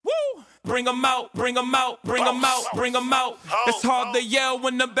bring 'em out, bring 'em out, bring 'em out, bring 'em out. It's hard to yell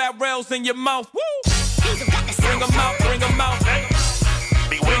when the barrel's in your mouth. Woo! Bring 'em out, bring 'em out.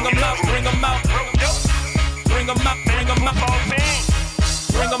 Bring 'em out, bring 'em out. Bring 'em out, bring 'em out.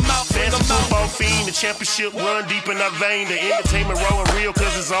 Bring 'em out, bring 'em out. Football fiend, the championship run deep in our vein. The entertainment rolling real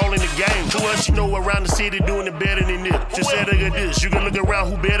cause it's all in the game. To us, you know around the city doing it better than this. Just say look at this, you can look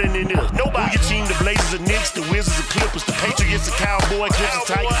around who better than this. Nobody. Who your team, the Blazers, the Knicks, the Wizards, the Clippers, the Patriots, the Cowboys, Clippers,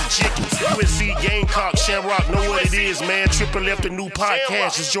 Tigers, the Chickens. USC, Gamecock, Shamrock, know what it is, man. Triple F, the new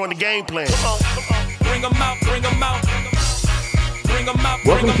podcast, just join the game plan. Bring 'em out, bring 'em out.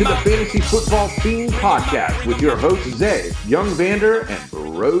 Welcome to the Fantasy Football Fiend Podcast with your hosts, Zay, Young Vander, and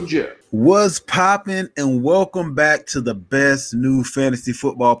Bro Joe. What's poppin', and welcome back to the best new fantasy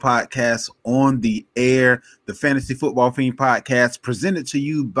football podcast on the air, the Fantasy Football Fiend Podcast, presented to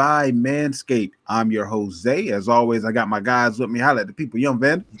you by Manscaped. I'm your host, Zay. As always, I got my guys with me. Holla at the people, Young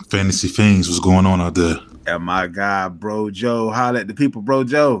Vander. Fantasy Fiends, what's going on out there? And my guy, Bro Joe. Holla at the people, Bro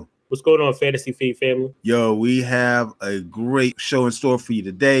Joe. What's going on, Fantasy Fiend family? Yo, we have a great show in store for you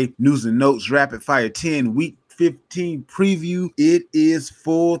today. News and notes, rapid fire 10 week 15 preview. It is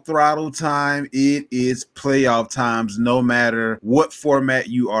full throttle time. It is playoff times. No matter what format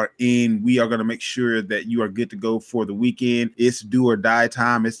you are in, we are going to make sure that you are good to go for the weekend. It's do or die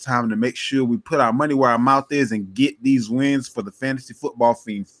time. It's time to make sure we put our money where our mouth is and get these wins for the Fantasy Football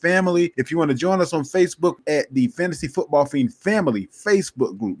Fiend family. If you want to join us on Facebook at the Fantasy Football Fiend family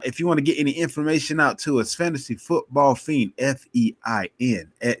Facebook group, if you want to get any information out to us, Fantasy Football Fiend, FEIN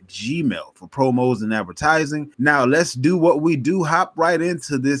at Gmail for promos and advertising. Now let's do what we do. Hop right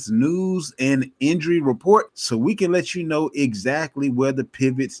into this news and injury report so we can let you know exactly where the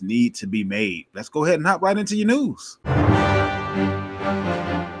pivots need to be made. Let's go ahead and hop right into your news.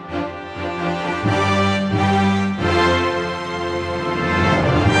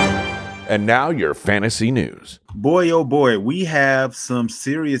 And now your fantasy news. Boy, oh boy, we have some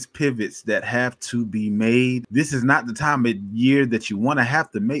serious pivots that have to be made. This is not the time of year that you want to have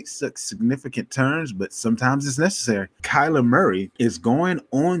to make such significant turns, but sometimes it's necessary. Kyler Murray is going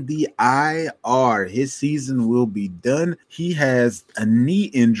on the IR. His season will be done. He has a knee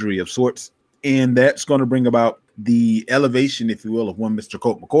injury of sorts, and that's going to bring about the elevation, if you will, of one Mr.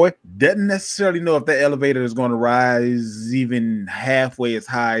 Colt McCoy. Doesn't necessarily know if that elevator is going to rise even halfway as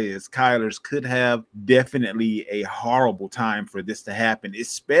high as Kyler's could have. Definitely a horrible time for this to happen,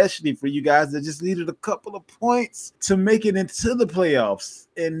 especially for you guys that just needed a couple of points to make it into the playoffs.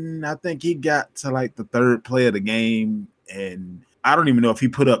 And I think he got to like the third play of the game, and I don't even know if he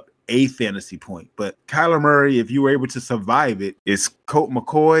put up a fantasy point. But Kyler Murray, if you were able to survive it, is Colt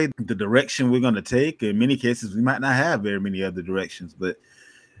McCoy the direction we're going to take? In many cases, we might not have very many other directions. But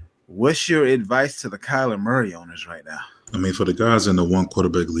what's your advice to the Kyler Murray owners right now? I mean, for the guys in the one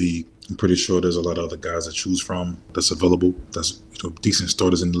quarterback league, I'm pretty sure there's a lot of other guys to choose from that's available. That's decent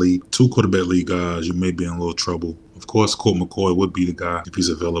starters in the league. Two quarterback league guys, you may be in a little trouble. Of course, Colt McCoy would be the guy if he's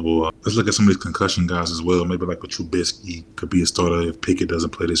available. Let's look at some of these concussion guys as well. Maybe like a Trubisky could be a starter if Pickett doesn't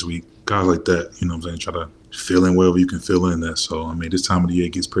play this week. Guys like that, you know what I'm saying, try to fill in wherever you can fill in that. So, I mean, this time of the year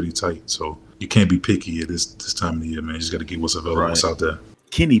it gets pretty tight. So you can't be picky at this time of the year, man. You just got to get what's available, what's out there.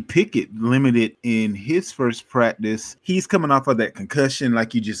 Kenny Pickett limited in his first practice. He's coming off of that concussion,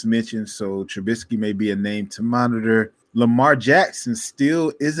 like you just mentioned, so Trubisky may be a name to monitor. Lamar Jackson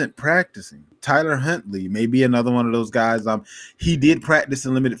still isn't practicing. Tyler Huntley may be another one of those guys. He did practice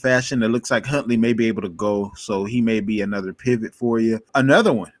in limited fashion. It looks like Huntley may be able to go, so he may be another pivot for you.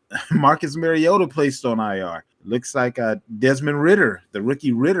 Another one, Marcus Mariota placed on IR. Looks like Desmond Ridder, the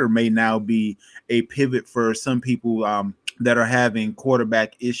rookie Ridder, may now be a pivot for some people that are having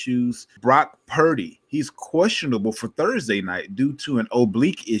quarterback issues. Brock Purdy, he's questionable for Thursday night due to an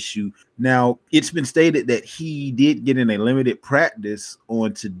oblique issue. Now, it's been stated that he did get in a limited practice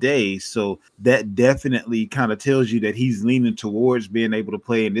on today, so that definitely kind of tells you that he's leaning towards being able to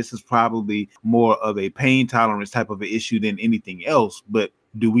play, and this is probably more of a pain tolerance type of an issue than anything else. But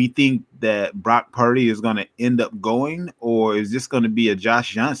do we think that Brock Purdy is going to end up going, or is this going to be a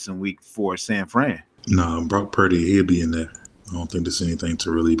Josh Johnson week for San Fran? No, Brock Purdy, he'll be in there. I don't think there's anything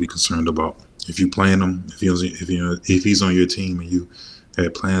to really be concerned about. If you're playing him, if he's on your team and you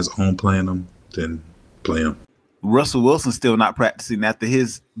had plans on playing him, then play him. Russell Wilson still not practicing after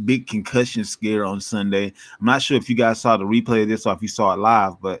his big concussion scare on Sunday. I'm not sure if you guys saw the replay of this or if you saw it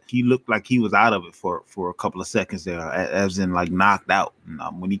live, but he looked like he was out of it for a couple of seconds there, as in like knocked out.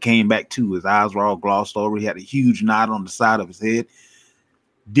 And, when he came back to, his eyes were all glossed over. He had a huge knot on the side of his head.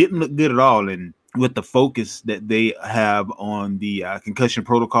 Didn't look good at all. And with the focus that they have on the concussion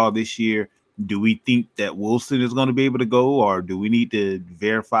protocol this year, Do we think that Wilson is going to be able to go, or do we need to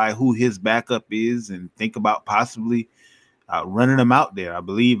verify who his backup is and think about possibly running him out there? I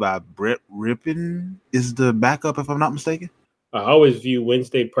believe Brett Rippon is the backup, if I'm not mistaken. I always view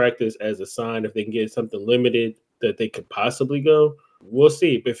Wednesday practice as a sign if they can get something limited that they could possibly go. We'll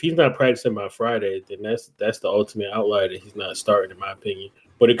see. But if he's not practicing by Friday, then that's the ultimate outlier that he's not starting, in my opinion.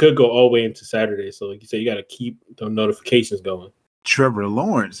 But it could go all the way into Saturday. So like you said, you got to keep the notifications going. Trevor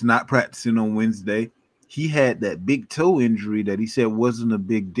Lawrence not practicing on Wednesday. He had that big toe injury that he said wasn't a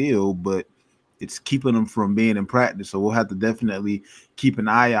big deal, but it's keeping him from being in practice. So we'll have to definitely keep an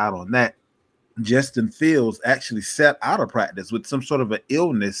eye out on that. Justin Fields actually sat out of practice with some sort of an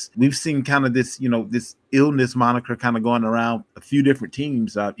illness. We've seen kind of this, this illness moniker kind of going around a few different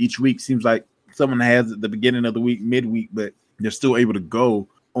teams. Each week seems like someone has at the beginning of the week, midweek, but they're still able to go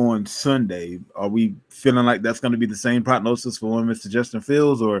on Sunday. Are we feeling like that's going to be the same prognosis for Mr. Justin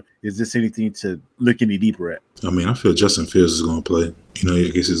Fields, or is this anything to look any deeper at? I mean, I feel Justin Fields is going to play. I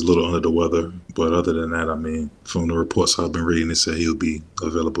guess he's a little under the weather, but other than that, I mean, from the reports I've been reading, it said he'll be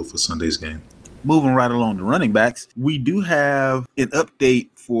available for Sunday's game. Moving right along to running backs, we do have an update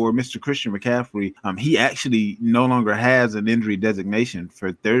for Mr. Christian McCaffrey. He actually no longer has an injury designation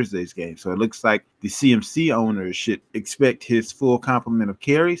for Thursday's game. So it looks like the CMC owners should expect his full complement of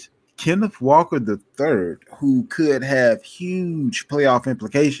carries. Kenneth Walker III, who could have huge playoff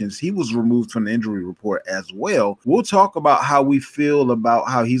implications, he was removed from the injury report as well. We'll talk about how we feel about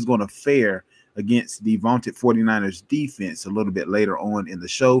how he's going to fare against the vaunted 49ers defense a little bit later on in the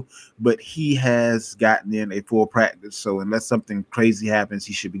show, but he has gotten in a full practice. So unless something crazy happens,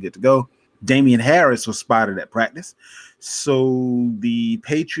 he should be good to go. Damian Harris was spotted at practice. So the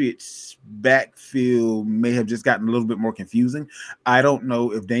Patriots backfield may have just gotten a little bit more confusing. I don't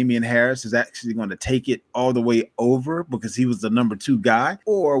know if Damian Harris is actually going to take it all the way over because he was the number 2 guy,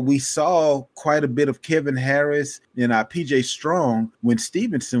 or we saw quite a bit of Kevin Harris and PJ Strong when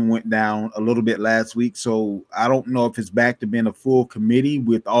Stevenson went down a little bit last week. So I don't know if it's back to being a full committee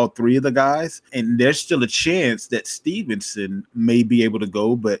with all 3 of the guys. And there's still a chance that Stevenson may be able to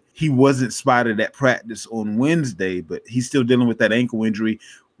go, but he wasn't spotted at practice on Wednesday, but he's still dealing with that ankle injury.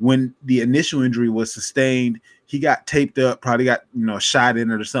 When the initial injury was sustained, he got taped up, probably got a shot in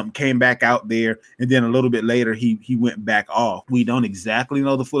it or something, came back out there, and then a little bit later he went back off. We don't exactly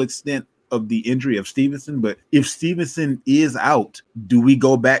know the full extent of the injury of Stevenson, but if Stevenson is out, do we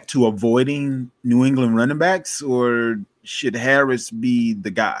go back to avoiding New England running backs, or should Harris be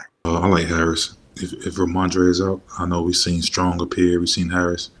the guy? I like Harris. If Ramondre is out, I know we've seen Strong appear, we've seen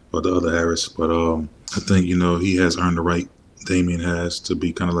Harris, or the other Harris, but I think, he has earned the right, Damian has, to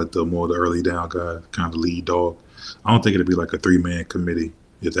be kind of like the early down guy, kind of the lead dog. I don't think it'd be like a 3-man committee,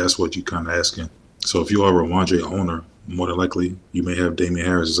 if that's what you're kind of asking. So if you are a Ramondre owner, more than likely, you may have Damian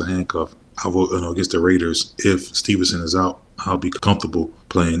Harris as a handcuff. I vote against the Raiders. If Stevenson is out, I'll be comfortable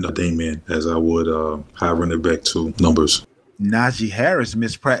playing Damian as I would high running back 2 numbers. Najee Harris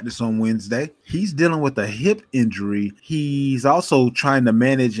missed practice on Wednesday. He's dealing with a hip injury. He's also trying to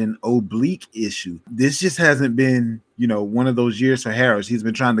manage an oblique issue. This just hasn't been, one of those years for Harris. He's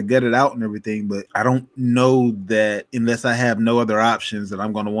been trying to gut it out and everything, but I don't know that unless I have no other options that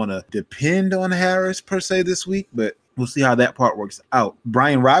I'm going to want to depend on Harris per se this week, but we'll see how that part works out.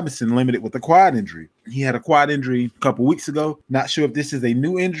 Brian Robinson limited with a quad injury. He had a quad injury a couple weeks ago. Not sure if this is a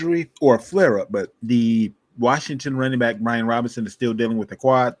new injury or a flare-up, but the Washington running back Brian Robinson is still dealing with a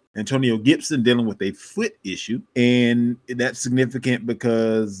quad. Antonio Gibson dealing with a foot issue. And that's significant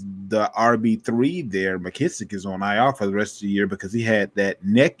because the RB3 there, McKissick, is on IR for the rest of the year because he had that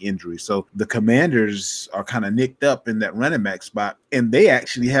neck injury. So the Commanders are kind of nicked up in that running back spot. And they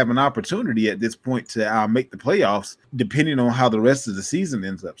actually have an opportunity at this point to make the playoffs, depending on how the rest of the season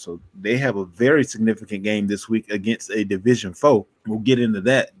ends up. So they have a very significant game this week against a division foe. We'll get into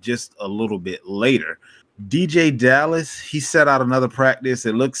that just a little bit later. DJ Dallas, he set out another practice.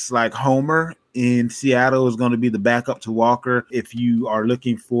 It looks like Homer in Seattle is going to be the backup to Walker. If you are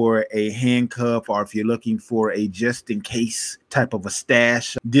looking for a handcuff or if you're looking for a just-in-case type of a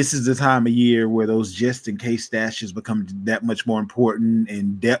stash, this is the time of year where those just-in-case stashes become that much more important,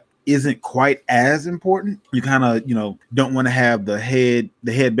 and depth isn't quite as important. You kind of, don't want to have the head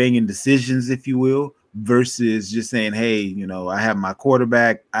banging decisions, if you will, versus just saying, hey, I have my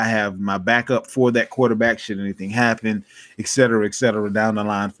quarterback, I have my backup for that quarterback should anything happen, et cetera, down the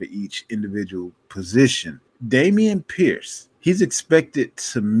line for each individual position. Dameon Pierce, he's expected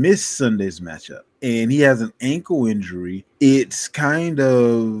to miss Sunday's matchup, and he has an ankle injury. It's kind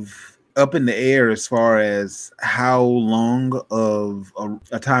of up in the air as far as how long of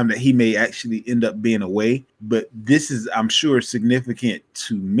a time that he may actually end up being away. But this is, I'm sure, significant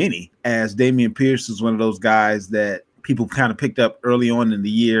to many, as Dameon Pierce is one of those guys that people kind of picked up early on in the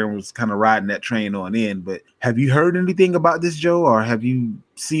year and was kind of riding that train on in. But have you heard anything about this, Joe, or have you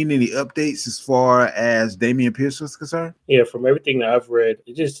seen any updates as far as Dameon Pierce was concerned? Yeah, from everything that I've read,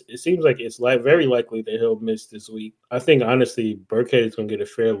 it seems like it's very likely that he'll miss this week. I think, honestly, Burkhead is going to get a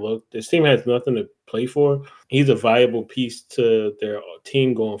fair look. This team has nothing to play for. He's a viable piece to their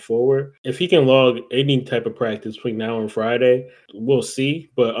team going forward. If he can log any type of practice between now and Friday, we'll see.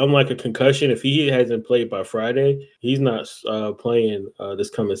 But unlike a concussion, if he hasn't played by Friday, he's not playing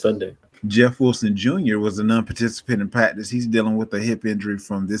this coming Sunday. Jeff Wilson Jr. was a non-participant in practice. He's dealing with a hip injury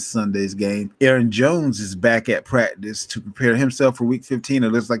from this Sunday's game. Aaron Jones is back at practice to prepare himself for Week 15. It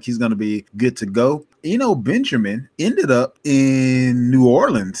looks like he's going to be good to go. Eno Benjamin ended up in New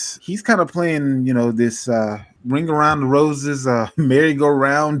Orleans. He's kind of playing, this ring around the roses,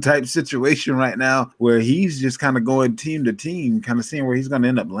 merry-go-round type situation right now, where he's just kind of going team to team, kind of seeing where he's going to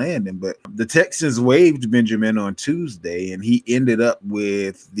end up landing. But the Texans waived Benjamin on Tuesday, and he ended up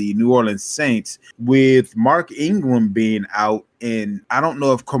with the New Orleans Saints, with Mark Ingram being out. And I don't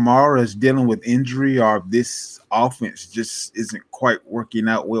know if Kamara is dealing with injury or if this offense just isn't quite working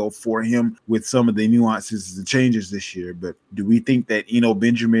out well for him with some of the nuances, the changes this year. But do we think that Eno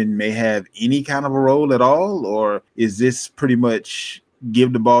Benjamin may have any kind of a role at all? Or is this pretty much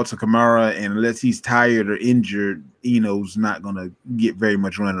give the ball to Kamara, and unless he's tired or injured, Eno's not going to get very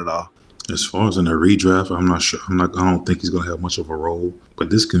much run at all? As far as in the redraft, I'm not sure. I don't think he's going to have much of a role.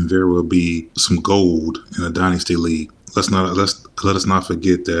 But this can very well be some gold in a dynasty league. Let us not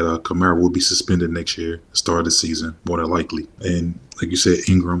forget that Kamara will be suspended next year, start of the season, more than likely. And like you said,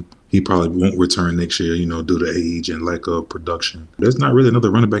 Ingram, he probably won't return next year, due to age and lack of production. There's not really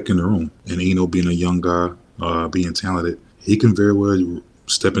another running back in the room. And Eno being a young guy, being talented, he can very well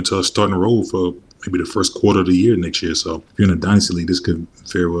step into a starting role for maybe the first quarter of the year next year. So if you're in a dynasty league, this could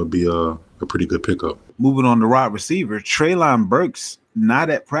very well be a pretty good pickup. Moving on to wide receiver, Treylon Burks, not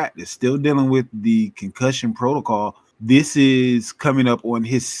at practice, still dealing with the concussion protocol. This is coming up on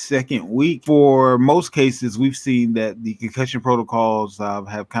his second week. For most cases, we've seen that the concussion protocols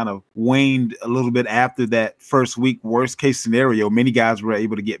have kind of waned a little bit after that first week. Worst case scenario, many guys were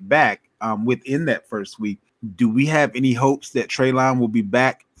able to get back within that first week. Do we have any hopes that Treylon will be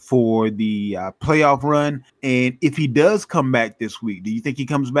back for the playoff run? And if he does come back this week, do you think he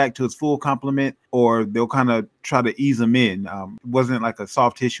comes back to his full complement, or they'll kind of try to ease him in? It wasn't like a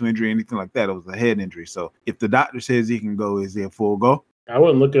soft tissue injury or anything like that. It was a head injury. So if the doctor says he can go, is he a full go? I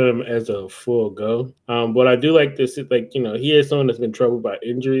wouldn't look at him as a full go. What I do like this is, he is someone that's been troubled by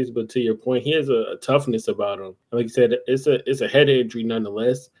injuries, but to your point, he has a toughness about him. Like you said, it's a head injury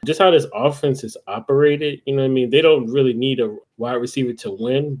nonetheless. Just how this offense is operated, they don't really need a wide receiver to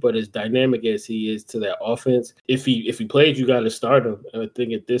win, but as dynamic as he is to that offense, if he plays, you got to start him. I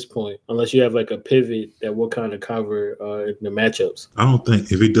think at this point, unless you have like a pivot that will kind of cover the matchups. I don't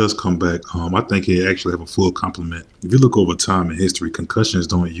think if he does come back, I think he actually have a full complement. If you look over time in history, concussions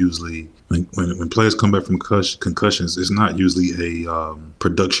don't usually, when players come back from concussions, it's not usually a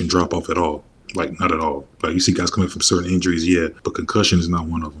production drop off at all. Like, not at all. Like, you see guys coming from certain injuries, yeah, but concussion is not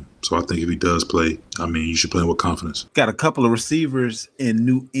one of them. So I think if he does play, you should play him with confidence. Got a couple of receivers in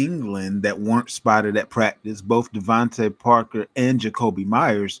New England that weren't spotted at practice. Both Devontae Parker and Jacoby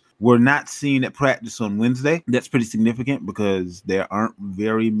Myers were not seen at practice on Wednesday. That's pretty significant because there aren't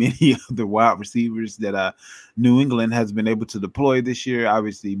very many other wide receivers that New England has been able to deploy this year.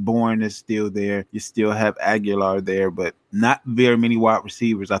 Obviously, Bourne is still there. You still have Aguilar there, but not very many wide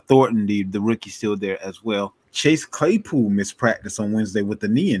receivers. Thornton, the rookie, still there as well. Chase Claypool missed practice on Wednesday with a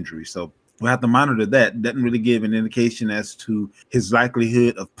knee injury, so we'll have to monitor that. Doesn't really give an indication as to his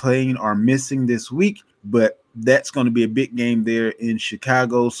likelihood of playing or missing this week, but that's going to be a big game there in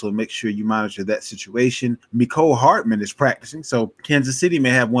Chicago, so make sure you monitor that situation. Mecole Hardman is practicing, so Kansas City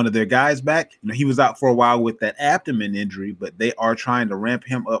may have one of their guys back. He was out for a while with that abdomen injury, but they are trying to ramp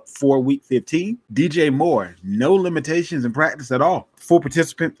him up for Week 15. DJ Moore, no limitations in practice at all. Full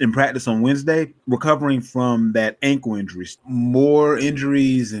participant in practice on Wednesday, recovering from that ankle injury. More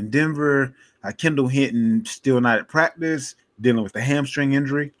injuries in Denver. Kendall Hinton still not at practice, dealing with a hamstring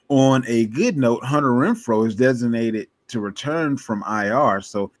injury. On a good note, Hunter Renfrow is designated to return from IR.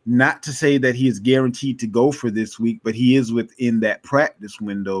 So not to say that he is guaranteed to go for this week, but he is within that practice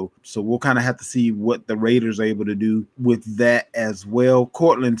window. So we'll kind of have to see what the Raiders are able to do with that as well.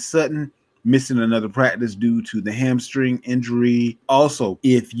 Cortland Sutton missing another practice due to the hamstring injury. Also,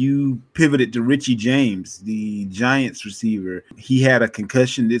 if you pivoted to Richie James, the Giants receiver, he had a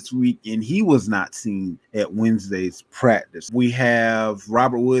concussion this week and he was not seen at Wednesday's practice. We have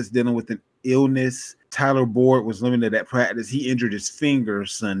Robert Woods dealing with an illness. Tyler Boyd was limited at practice. He injured his finger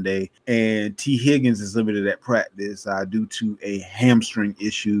Sunday, and T. Higgins is limited at practice due to a hamstring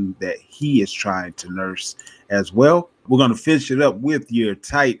issue that he is trying to nurse as well. We're going to finish it up with your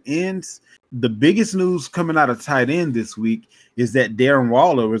tight ends. The biggest news coming out of tight end this week is that Darren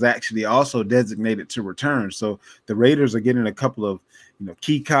Waller was actually also designated to return. So the Raiders are getting a couple of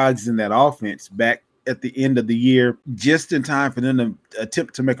key cogs in that offense back at the end of the year, just in time for them to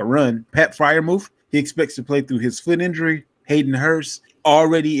attempt to make a run. Pat Freiermuth, he expects to play through his foot injury. Hayden Hurst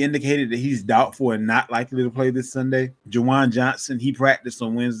already indicated that he's doubtful and not likely to play this Sunday. Juwan Johnson, he practiced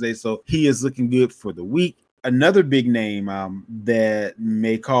on Wednesday, so he is looking good for the week. Another big name that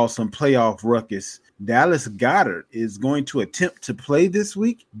may cause some playoff ruckus, Dallas Goedert, is going to attempt to play this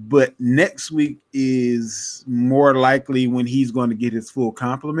week, but next week is more likely when he's going to get his full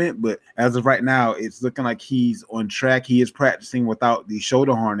complement. But as of right now, it's looking like he's on track. He is practicing without the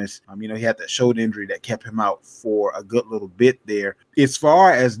shoulder harness. He had that shoulder injury that kept him out for a good little bit there. As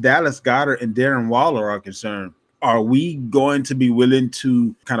far as Dallas Goedert and Darren Waller are concerned, are we going to be willing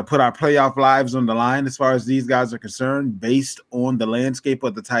to kind of put our playoff lives on the line as far as these guys are concerned based on the landscape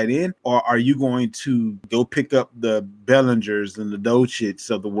of the tight end? Or are you going to go pick up the Bellingers and the Dolchits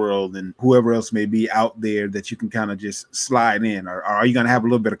of the world and whoever else may be out there that you can kind of just slide in? Or are you going to have a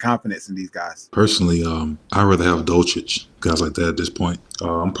little bit of confidence in these guys? Personally, I'd rather have Dolchich, guys like that at this point.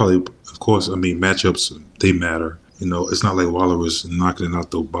 I'm probably, of course, matchups, they matter. It's not like Waller was knocking it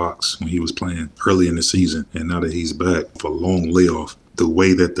out the box when he was playing early in the season. And now that he's back for a long layoff, the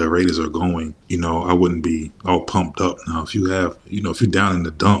way that the Raiders are going, I wouldn't be all pumped up. Now, if you have, if you're down in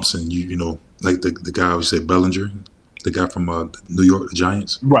the dumps and like the guy who said Bellinger, the guy from New York, the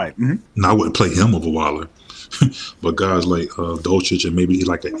Giants. Right. Mm-hmm. Now, I wouldn't play him over Waller. But guys like Dolchich and maybe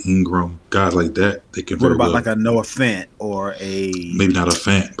like an Ingram, guys like that, they can. What about like a Noah Fant or maybe not a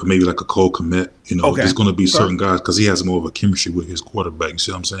Fant, but maybe like a Cole Kmet? There's going to be certain guys because he has more of a chemistry with his quarterback. You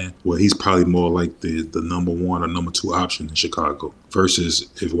see what I'm saying? Where he's probably more like the number one or number two option in Chicago. Versus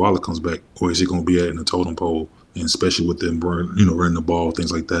if Waller comes back, where is he going to be at in the totem pole? And especially with them, running the ball,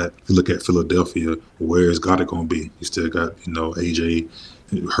 things like that. If you look at Philadelphia, where is Goddard going to be? You still got AJ.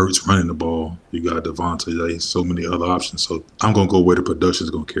 Hurts running the ball. You got Devontae. There's so many other options. So I'm going to go where the production is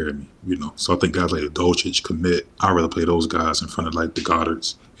going to carry me, So I think guys like Dolchich, Kmet, I'd rather play those guys in front of like the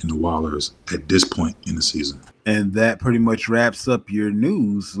Goddards and the Wallers at this point in the season. And that pretty much wraps up your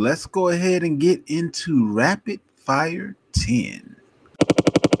news. Let's go ahead and get into Rapid Fire 10.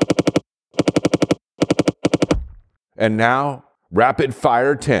 And now, Rapid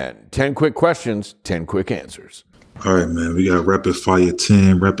Fire 10. 10 quick questions, 10 quick answers. All right, man, we got Rapid Fire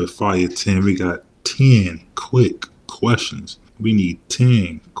 10. We got 10 quick questions. We need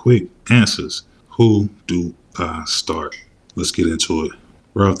 10 quick answers. Who do I start? Let's get into it.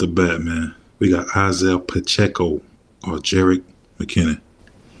 Right off the bat, man, we got Isaiah Pacheco or Jerick McKinnon.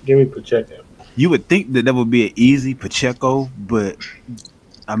 Give me Pacheco. You would think that would be an easy Pacheco, but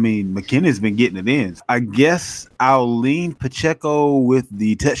McKinnon's been getting it in. I guess I'll lean Pacheco with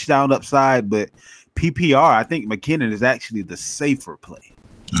the touchdown upside, but PPR, I think McKinnon is actually the safer play.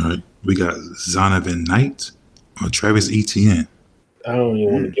 All right. We got Zonovan Knight or Travis Etienne. I don't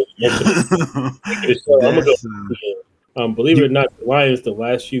even want to get it. I'm going to go. Believe it or not, the Lions, the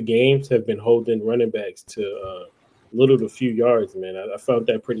last few games have been holding running backs to little to few yards, man. I found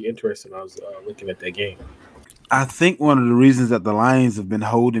that pretty interesting. I was looking at that game. I think one of the reasons that the Lions have been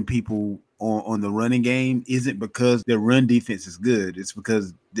holding people on the running game isn't because their run defense is good. It's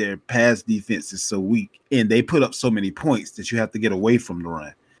because their pass defense is so weak. And they put up so many points that you have to get away from the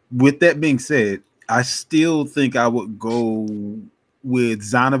run. With that being said, I still think I would go with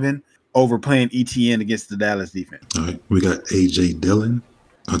Zonovan over playing ETN against the Dallas defense. All right. We got A.J. Dillon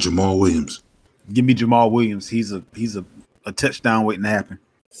or Jamal Williams. Give me Jamal Williams. He's a touchdown waiting to happen.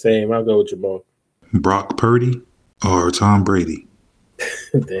 Same. I'll go with Jamal. Brock Purdy or Tom Brady?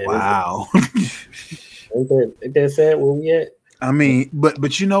 Damn, wow. Ain't that sad where we at?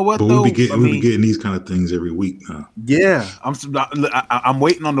 But you know what? But though? we be getting these kind of things every week now. Yeah, I'm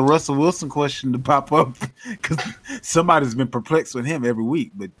waiting on the Russell Wilson question to pop up because somebody's been perplexed with him every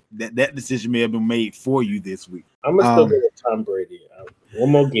week. But that decision may have been made for you this week. I'm gonna still go with Tom Brady.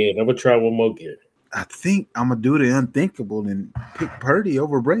 One more game. I'm gonna try one more game. I think I'm gonna do the unthinkable and pick Purdy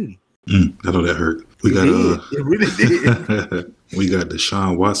over Brady. I know that hurt. It really did. We got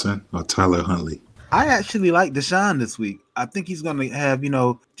Deshaun Watson or Tyler Huntley. I actually like Deshaun this week. I think he's going to have,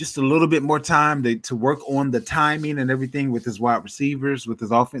 just a little bit more time to work on the timing and everything with his wide receivers, with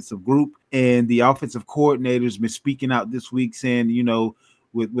his offensive group. And the offensive coordinator's been speaking out this week saying,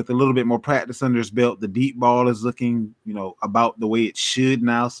 with a little bit more practice under his belt, the deep ball is looking, about the way it should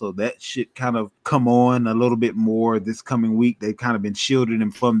now. So that should kind of come on a little bit more this coming week. They've kind of been shielding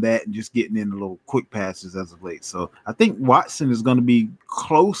him from that and just getting in the little quick passes as of late. So I think Watson is going to be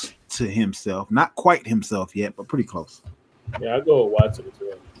close to himself, not quite himself yet, but pretty close. Yeah, I'll go with Watson as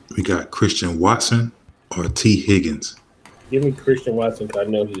well. We got Christian Watson or T. Higgins. Give me Christian Watson because I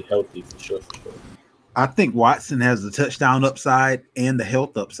know he's healthy for sure. I think Watson has the touchdown upside and the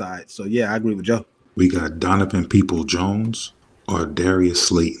health upside. So, yeah, I agree with Joe. We got Donovan Peoples-Jones or Darius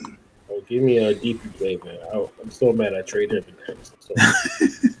Slayton. Oh, give me a DPJ, man. I'm so mad I traded him. So.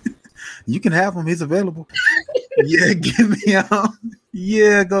 You can have him. He's available. Yeah, give me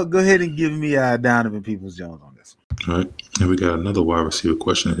Yeah, go ahead and give me Donovan Peoples-Jones on this one. All right. And we got another wide receiver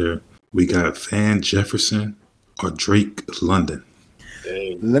question here. We got Van Jefferson or Drake London.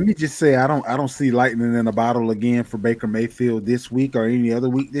 Dang. Let me just say I don't see lightning in a bottle again for Baker Mayfield this week or any other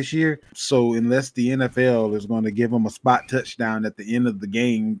week this year. So unless the NFL is going to give him a spot touchdown at the end of the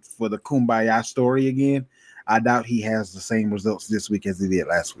game for the Kumbaya story again, I doubt he has the same results this week as he did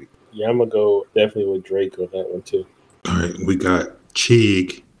last week. Yeah, I'm going to go definitely with Drake on that one too. All right. We got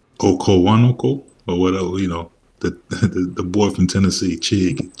Chig Okowanoko or whatever, the boy from Tennessee,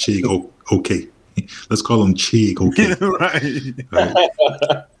 Chig okay. Let's call him Chig okay. Right.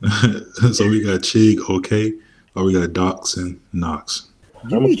 So we got Chig okay, or we got Dox and Knox.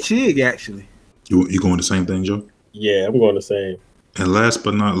 Give me Chig, actually. You going the same thing, Joe? Yeah, I'm going the same. And last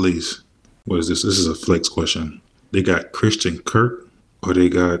but not least, what is this? This is a flex question. They got Christian Kirk or they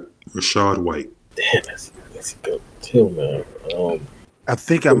got Rachaad White. Damn, that's a good too, man. I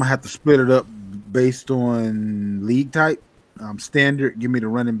think I'm gonna have to split it up based on league type. Standard, give me the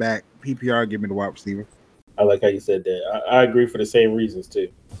running back. PPR, give me the wide receiver. I like how you said that. I agree for the same reasons too.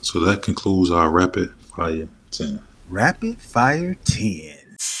 So that concludes our Rapid Fire 10. Rapid Fire 10.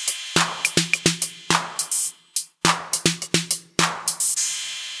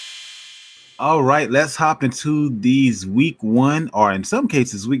 All right, let's hop into these week 1, or in some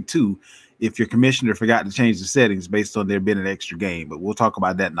cases week 2, if your commissioner forgot to change the settings based on there being an extra game. But we'll talk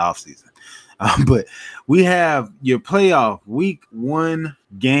about that in the offseason. But we have your playoff week 1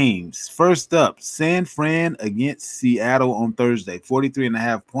 games. First up, San Fran against Seattle on Thursday.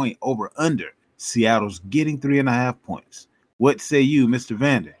 43.5 point over under. Seattle's getting 3.5 points. What say you, Mr.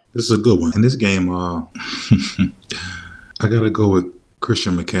 Vander? This is a good one. In this game, I got to go with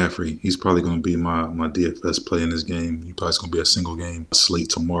Christian McCaffrey. He's probably going to be my DFS play in this game. He's probably going to be a single game slate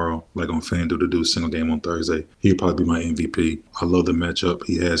tomorrow, like on FanDuel to do a single game on Thursday. He'll probably be my MVP. I love the matchup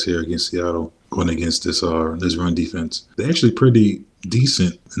he has here against Seattle, going against this run defense. They're actually pretty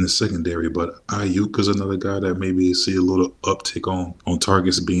decent in the secondary, but Ayuk is another guy that maybe see a little uptick on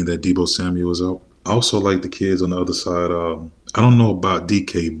targets, being that Deebo Samuel is out. I also like the kids on the other side. I don't know about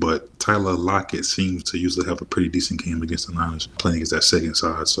DK, but Tyler Lockett seems to usually have a pretty decent game against the Niners, playing against that second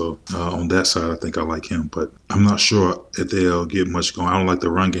side. So on that side, I think I like him. But I'm not sure if they'll get much going. I don't like the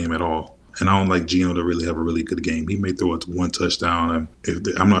run game at all. And I don't like Geno to really have a really good game. He may throw one touchdown.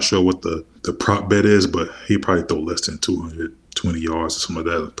 I'm not sure what the prop bet is, but he probably throw less than 220 yards or something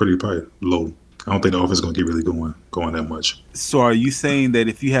like that. Probably low. I don't think the offense is going to get really going that much. So are you saying that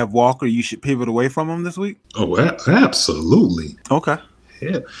if you have Walker, you should pivot away from him this week? Oh, absolutely. Okay.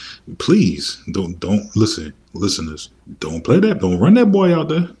 Yeah. Please don't listen, listeners. Don't play that. Don't run that boy out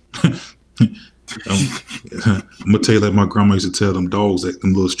there. I'm gonna tell you like my grandma used to tell them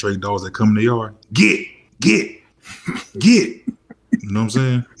little stray dogs that come in the yard. Get. You know what I'm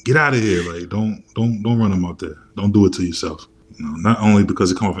saying? Get out of here. Like don't run them out there. Don't do it to yourself. Not only because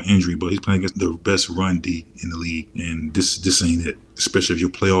it comes off an injury, but he's playing against the best run D in the league, and this ain't it. Especially if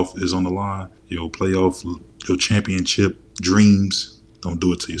your playoff is on the line, your championship dreams. Don't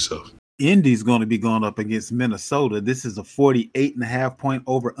do it to yourself. Indy's going to be going up against Minnesota. This is a 48.5 point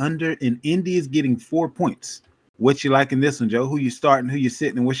over under, and Indy is getting 4 points. What you like in this one, Joe? Who you starting? Who you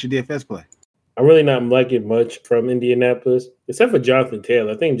sitting? And what's your DFS play? I'm really not liking much from Indianapolis, except for Jonathan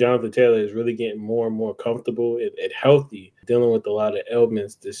Taylor. I think Jonathan Taylor is really getting more and more comfortable and healthy, dealing with a lot of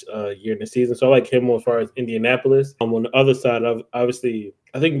ailments this year in the season. So I like him as far as Indianapolis. On the other side, obviously,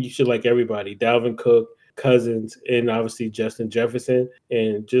 I think you should like everybody. Dalvin Cook, Cousins, and obviously Justin Jefferson.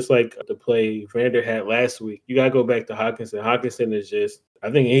 And just like the play Vander had last week, you got to go back to Hockenson. Hockenson is just, I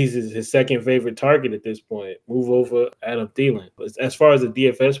think he's his second favorite target at this point. Move over Adam Thielen. But as far as the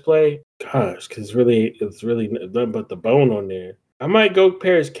DFS play, gosh, because it's really nothing but the bone on there. I might go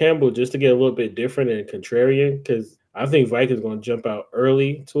Paris Campbell just to get a little bit different and contrarian because I think Vikings going to jump out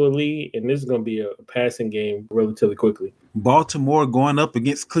early to a lead, and this is going to be a passing game relatively quickly. Baltimore going up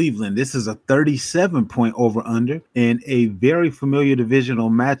against Cleveland. This is a 37-point over-under in a very familiar divisional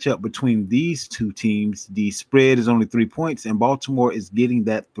matchup between these two teams. The spread is only 3 points, and Baltimore is getting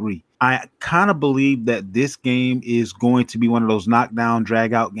that 3. I kind of believe that this game is going to be one of those knockdown,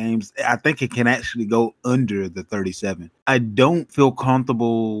 drag-out games. I think it can actually go under the 37. I don't feel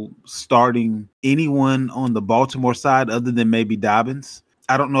comfortable starting anyone on the Baltimore side other than maybe Dobbins.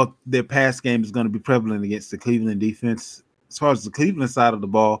 I don't know if their pass game is going to be prevalent against the Cleveland defense. As far as the Cleveland side of the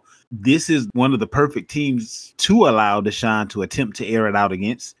ball, this is one of the perfect teams to allow Deshaun to attempt to air it out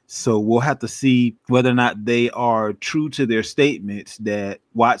against. So we'll have to see whether or not they are true to their statements that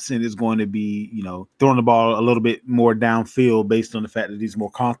Watson is going to be, throwing the ball a little bit more downfield based on the fact that he's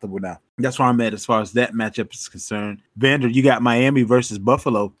more comfortable now. That's where I'm at as far as that matchup is concerned. Vander, you got Miami versus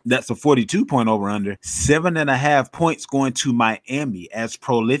Buffalo. That's a 42-point over-under. 7.5 points going to Miami. As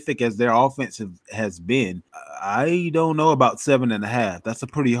prolific as their offense has been, I don't know about 7.5. That's a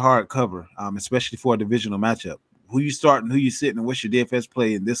pretty hard cover, especially for a divisional matchup. Who you starting, who you sitting, and what's your DFS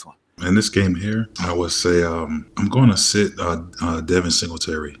play in this one? In this game here, I would say I'm going to sit Devin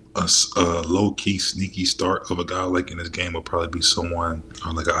Singletary. A low-key, sneaky start of a guy like in this game will probably be someone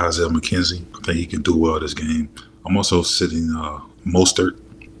like an Isaiah McKenzie. I think he can do well this game. I'm also sitting Mostert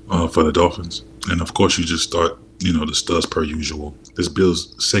for the Dolphins. And, of course, you just start, the studs per usual. This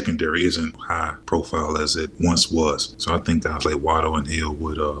Bills secondary isn't high profile as it once was. So I think guys like Waddle and Hill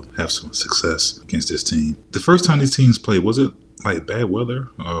would have some success against this team. The first time these teams played, was it like bad weather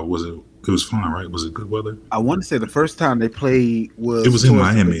or was it was fine, right? Was it good weather? I want to say the first time they played was in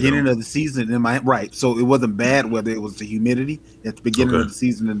Miami, the beginning of the season in Miami. Right. So it wasn't bad weather, it was the humidity at the beginning of the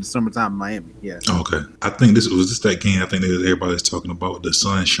season in the summertime in Miami. Yeah. Okay. I think this was just that game. I think everybody's talking about the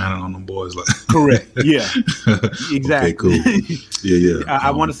sun shining on them boys. Like correct. Yeah. Exactly. Okay, cool. Yeah.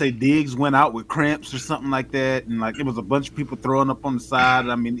 I want to say Diggs went out with cramps or something like that, and like it was a bunch of people throwing up on the side.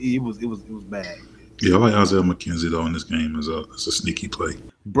 I mean, it was bad. Yeah, I like Isaiah McKenzie though in this game as a sneaky play.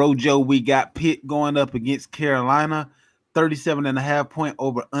 Bro, Joe, we got Pitt going up against Carolina, 37.5 point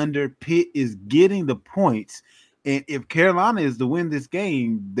over under. Pitt is getting the points, and if Carolina is to win this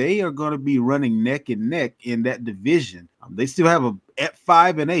game, they are going to be running neck and neck in that division. They still have at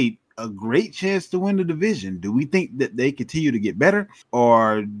 5-8. A great chance to win the division. Do we think that they continue to get better,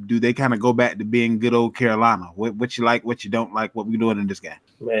 or do they kind of go back to being good old Carolina? What you like, what you don't like, what we're doing in this game?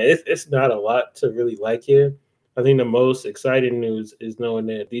 Man, it's not a lot to really like here. I think the most exciting news is knowing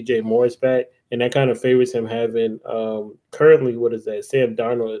that DJ Moore is back, and that kind of favors him having currently, what is that? Sam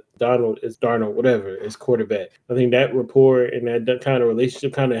Darnold, whatever, is quarterback. I think that rapport and that kind of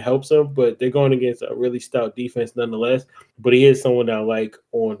relationship kind of helps him, but they're going against a really stout defense nonetheless. But he is someone that I like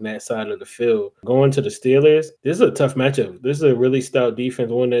on that side of the field. Going to the Steelers, this is a tough matchup. This is a really stout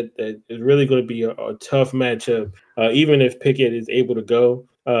defense, one that is really going to be a tough matchup, even if Pickett is able to go.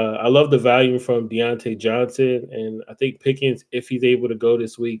 I love the value from Deontay Johnson, and I think Pickens, if he's able to go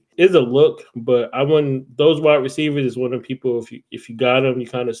this week, is a look. But those wide receivers is one of the people, if you got them, you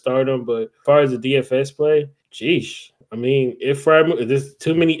kind of start them. But as far as the DFS play, geesh. I mean, if Freiermuth, there's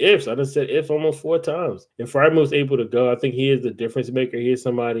too many ifs. I just said if almost 4 times. If Freiermuth's able to go, I think he is the difference maker. He is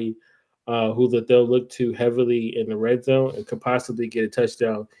somebody who that they'll look to heavily in the red zone and could possibly get a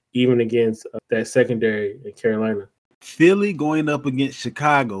touchdown even against that secondary in Carolina. Philly going up against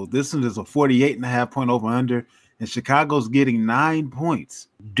Chicago. This one is a 48.5 point over under, and Chicago's getting 9 points.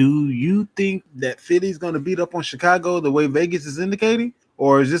 Do you think that Philly's going to beat up on Chicago the way Vegas is indicating?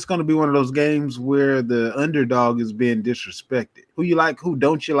 Or is this going to be one of those games where the underdog is being disrespected? Who you like, who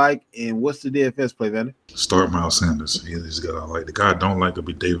don't you like, and what's the DFS play, Vander? Start Miles Sanders. He's got I like. The guy I don't like will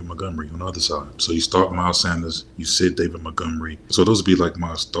be David Montgomery on the other side. So you start Miles Sanders, you sit David Montgomery. So those would be like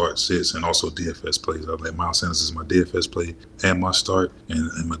my start, sits, and also DFS plays. I like Miles Sanders is my DFS play and my start, and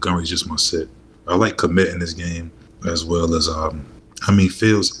Montgomery is just my sit. I like commit in this game as well as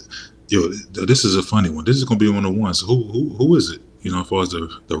Fields. This is a funny one. This is going to be one of the ones. Who is it? As far as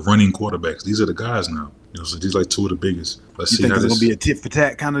the running quarterbacks, these are the guys now. So these like two of the biggest. Let's see think how it's this. Gonna be a tit for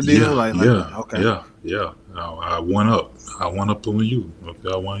tat kind of deal. Yeah. I won up on you.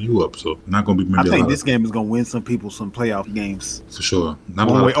 Okay, I won you up. So not gonna be. I think this game is gonna win some people some playoff games for sure. Not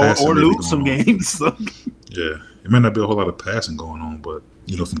a lot of passing or lose some games. So. Yeah, it might not be a whole lot of passing going on, but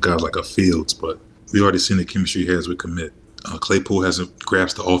from guys like a Fields. But we already seen the chemistry he has with commit. Claypool hasn't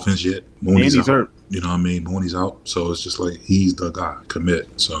grasped the offense yet. Mooney's hurt. You know what I mean? But when he's out, so it's just like he's the guy. Commit.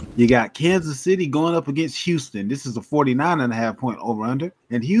 So you got Kansas City going up against Houston. This is a 49.5 point over under.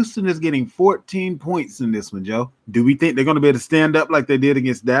 And Houston is getting 14 points in this one, Joe. Do we think they're going to be able to stand up like they did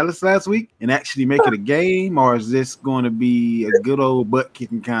against Dallas last week and actually make it a game? Or is this going to be a good old butt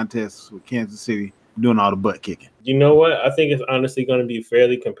kicking contest with Kansas City doing all the butt kicking? You know what? I think it's honestly going to be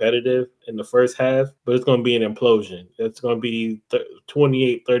fairly competitive in the first half, but it's going to be an implosion. It's going to be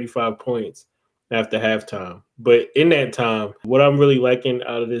 28, 35 points after halftime. But in that time, what I'm really liking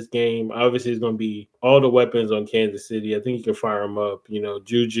out of this game, obviously, is going to be all the weapons on Kansas City. I think you can fire them up. You know,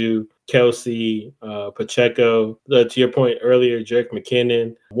 Juju, Kelsey, Pacheco. To your point earlier, Jerick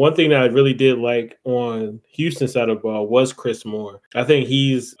McKinnon. One thing that I really did like on Houston's side of the ball was Chris Moore. I think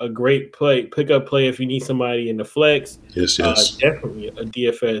he's a great pickup play if you need somebody in the flex. Yes. Definitely a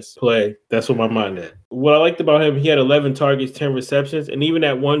DFS play. That's what my mind at. What I liked about him, he had 11 targets, 10 receptions, and even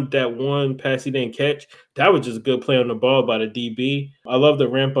that one pass he didn't catch, that was just a good play on the ball by the DB. I love the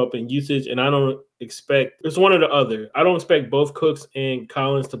ramp up in usage, and I don't expect – it's one or the other. I don't expect both Cooks and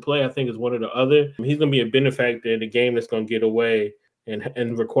Collins to play. I think it's one or the other. He's going to be a benefactor in the game that's going to get away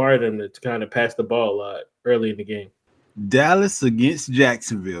and require them to kind of pass the ball a lot early in the game. Dallas against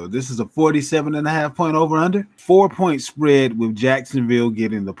Jacksonville. This is a 47.5 point over under. 4-point spread with Jacksonville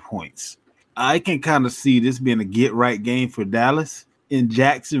getting the points. I can kind of see this being a get-right game for Dallas. In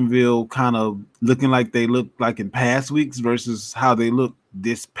Jacksonville kind of looking like they look like in past weeks versus how they look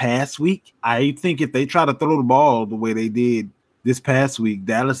this past week. I think if they try to throw the ball the way they did this past week,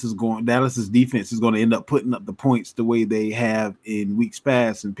 Dallas's defense is going to end up putting up the points the way they have in weeks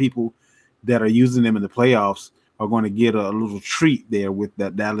past, and people that are using them in the playoffs are going to get a little treat there with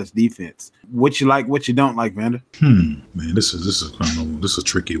that Dallas defense. What you like, what you don't like, Vander? Man, this is a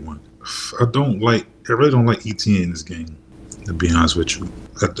tricky one. I really don't like ETN in this game, to be honest with you.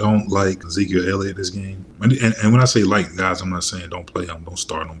 I don't like Ezekiel Elliott this game. And when I say like, guys, I'm not saying don't play him, don't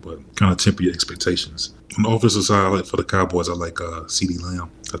start him, but kind of temper your expectations. On the offensive side, for the Cowboys, I like CeeDee Lamb.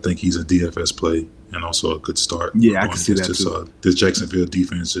 I think he's a DFS play and also a good start. Yeah, I can see that too. This Jacksonville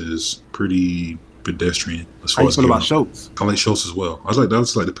defense is pretty pedestrian. How you feel about Schultz? I like Schultz as well.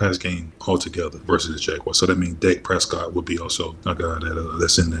 That's like the pass game altogether versus the Jaguars. So that means Dak Prescott would be also a guy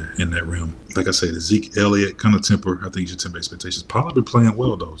that's in that realm. Like I said, Zeke Elliott kind of temper. I think you should temper expectations. Pollard been playing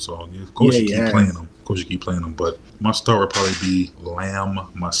well though, so of course you keep playing him. Of course you keep playing him. But my start would probably be Lamb.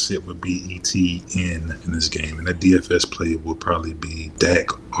 My sit would be ETN in this game, and that DFS play would probably be Dak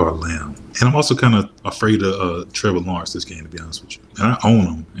or Lamb. And I'm also kind of afraid of Trevor Lawrence this game, to be honest with you. And I own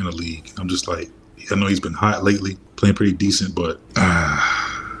him in the league. I'm just like, I know he's been hot lately, playing pretty decent, but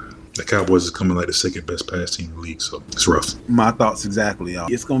the Cowboys is coming like the second best pass team in the league, so it's rough. My thoughts exactly.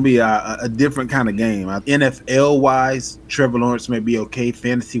 It's going to be a different kind of game. NFL-wise, Trevor Lawrence may be okay.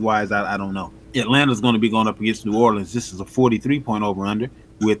 Fantasy-wise, I don't know. Atlanta's going to be going up against New Orleans. This is a 43-point over-under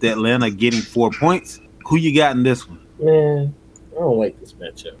with Atlanta getting 4 points. Who you got in this one? Man, I don't like this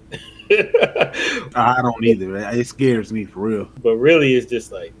matchup. I don't either. It scares me for real. But really, it's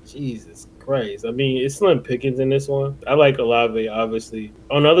just like, Jesus Christ. I mean, it's slim pickings in this one. I like Olave, obviously.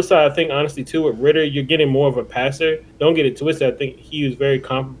 On the other side, I think, honestly, too, with Ritter, you're getting more of a passer. Don't get it twisted. I think he was very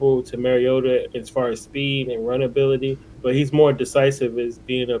comparable to Mariota as far as speed and run ability, but he's more decisive as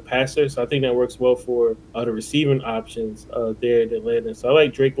being a passer. So I think that works well for the receiving options there in Atlanta. So I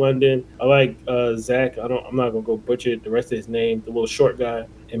like Drake London. I like Zach. I'm not going to go butcher the rest of his name, the little short guy.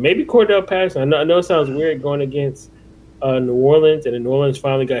 And maybe Cordell Patterson. I know it sounds weird going against New Orleans, and then New Orleans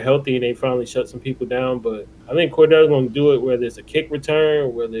finally got healthy and they finally shut some people down. But I think Cordell's going to do it, whether it's a kick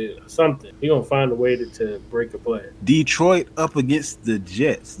return, whether it's something. He's going to find a way to break a play. Detroit up against the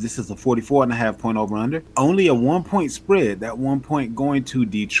Jets. This is a 44.5 point over-under. Only a 1 point spread. That 1 point going to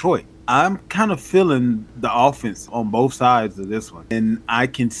Detroit. I'm kind of feeling the offense on both sides of this one. And I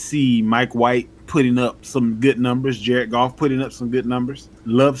can see Mike White putting up some good numbers. Jared Goff putting up some good numbers.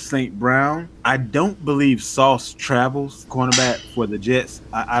 Love St. Brown. I don't believe Sauce travels, cornerback for the Jets.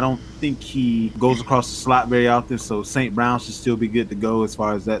 I don't think he goes across the slot very often, so St. Brown should still be good to go as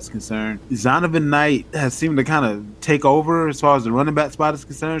far as that's concerned. Zonovan Knight has seemed to kind of take over as far as the running back spot is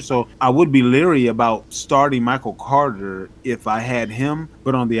concerned, so I would be leery about starting Michael Carter if I had him.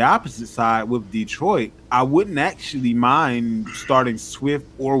 But on the opposite side with Detroit, I wouldn't actually mind starting Swift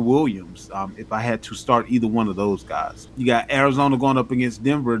or Williams if I had to start either one of those guys. You got Arizona going up against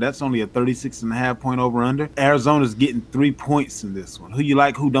Denver. That's only a 36.5 point over-under. Arizona's getting 3 points in this one. Who you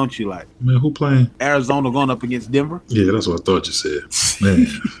like, who don't you like? Man, who playing? Arizona going up against Denver. Yeah, that's what I thought you said. Man,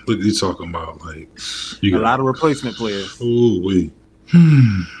 look, you talking about like you got a lot of replacement players. Ooh, wee.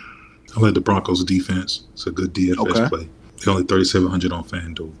 I like the Broncos defense. It's a good DFS play. They're only 3,700 on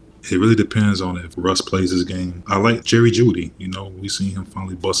FanDuel. It really depends on if Russ plays his game. I like Jerry Jeudy. We seen him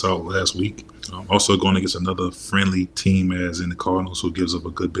finally bust out last week. Also going against another friendly team as in the Cardinals, who gives up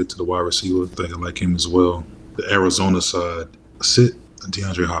a good bit to the wide receiver. I think I like him as well. The Arizona side, sit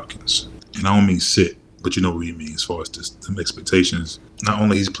DeAndre Hopkins. And I don't mean sit, but you know what you mean as far as them expectations. Not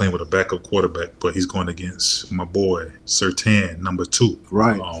only he's playing with a backup quarterback, but he's going against my boy, Surtain, number 2.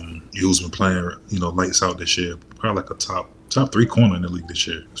 Right. Who's been playing, lights out this year. Probably like a top 3 corner in the league this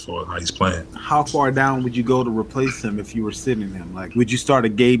year as far as how he's playing. How far down would you go to replace him if you were sitting him? Like, would you start a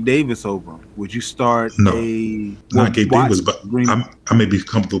Gabe Davis over him? Would you start not Gabe Davis, but I may be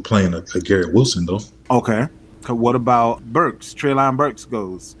comfortable playing a Garrett Wilson, though. Okay. What about Burks? Treylon Burks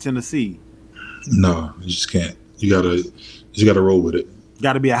goes Tennessee. No, you just can't. You gotta roll with it.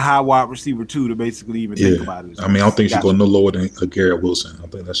 Got to be a high wide receiver too to basically even think about it. I mean, I don't think you should go no lower than a Garrett Wilson. I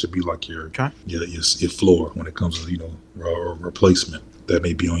think that should be like your floor when it comes to a replacement that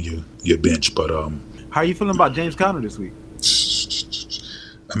may be on your bench. But how are you feeling about James Conner this week?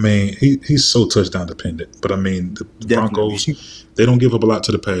 I mean, he's so touchdown dependent. But I mean, the Broncos, they don't give up a lot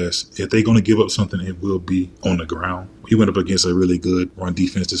to the pass. If they're going to give up something, it will be on the ground. He went up against a really good run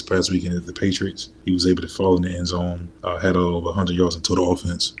defense this past weekend at the Patriots. He was able to fall in the end zone, had over 100 yards in total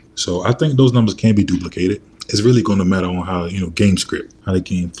offense. So I think those numbers can be duplicated. It's really going to matter on how, game script, how the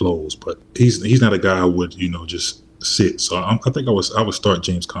game flows. But he's not a guy I would, just sit. So I think I would start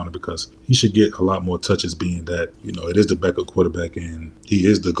James Conner because he should get a lot more touches, being that it is the backup quarterback and he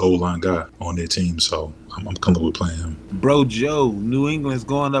is the goal line guy on their team. So I'm comfortable with playing him. Bro, Joe, New England's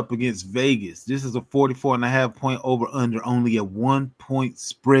going up against Vegas. This is a 44.5 point over under, only a 1 point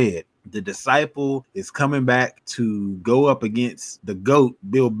spread. The disciple is coming back to go up against the GOAT,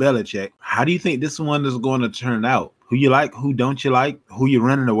 Bill Belichick. How do you think this one is going to turn out? Who you like? Who don't you like? Who you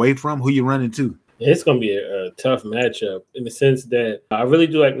running away from? Who you running to? It's going to be a tough matchup in the sense that I really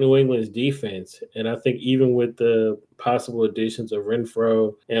do like New England's defense. And I think even with the possible additions of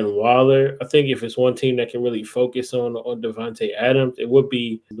Renfro and Waller, I think if it's one team that can really focus on Devontae Adams, it would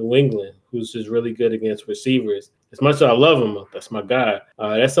be New England, who's just really good against receivers. As much as I love him, that's my guy.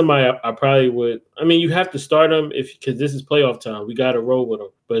 That's somebody I probably would. I mean, you have to start him because this is playoff time. We got to roll with him.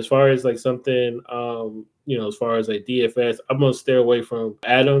 But as far as like something, as far as like DFS, I'm going to stay away from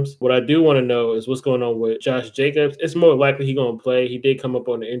Adams. What I do want to know is what's going on with Josh Jacobs. It's more likely he's going to play. He did come up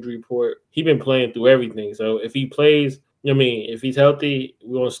on the injury report. He's been playing through everything. So if he plays, if he's healthy,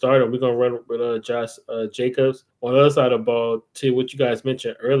 we're going to start him. We're going to run with Josh Jacobs. On the other side of the ball, to what you guys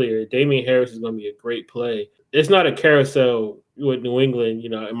mentioned earlier, Damian Harris is going to be a great play. It's not a carousel with New England,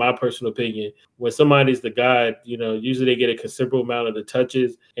 in my personal opinion. When somebody's the guy, usually they get a considerable amount of the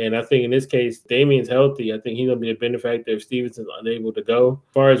touches. And I think in this case, Damian's healthy. I think he's going to be a benefactor if Stevenson's unable to go.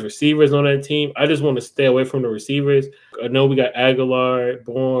 As far as receivers on that team, I just want to stay away from the receivers. I know we got Aguilar,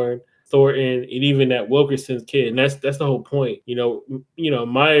 Bourne, Thornton, and even that Wilkerson's kid. And that's the whole point.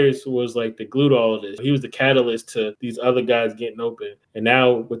 Myers was like the glue to all of this. He was the catalyst to these other guys getting open. And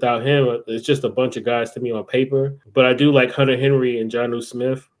now without him, it's just a bunch of guys to me on paper. But I do like Hunter Henry and Jonnu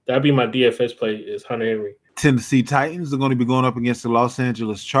Smith. That'd be my DFS play is Hunter Henry. Tennessee Titans are going to be going up against the Los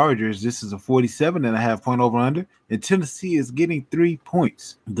Angeles Chargers. This is a 47.5 point over under, and Tennessee is getting 3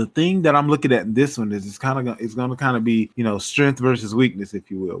 points. The thing that I'm looking at in this one is it's going to kind of be, strength versus weakness, if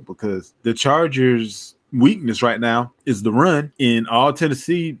you will, because the Chargers' weakness right now is the run, and all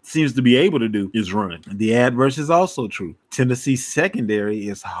Tennessee seems to be able to do is run. The adverse is also true. Tennessee's secondary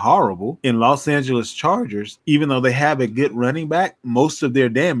is horrible. In Los Angeles Chargers, even though they have a good running back, most of their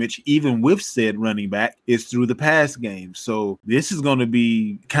damage, even with said running back, is through the pass game. So this is going to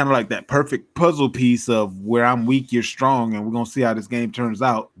be kind of like that perfect puzzle piece of where I'm weak, you're strong, and we're going to see how this game turns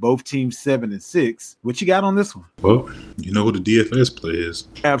out. Both teams 7-6. What you got on this one? Well, you know who the DFS play is.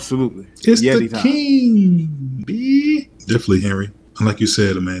 Absolutely. It's Yeti the time. King, B. Definitely Henry. And like you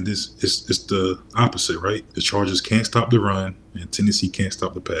said, man, it's the opposite, right? The Chargers can't stop the run, and Tennessee can't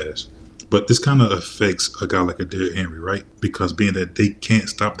stop the pass. But this kind of affects a guy like a Derrick Henry, right? Because being that they can't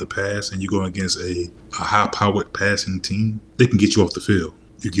stop the pass and you go against a high-powered passing team, they can get you off the field.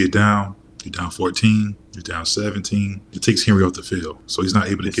 You get down, you're down 14, you're down 17. It takes Henry off the field, so he's not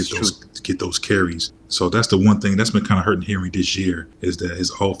able to get those carries. So that's the one thing that's been kind of hurting Henry this year is that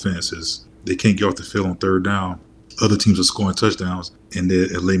his offense they can't get off the field on third down. Other teams are scoring touchdowns and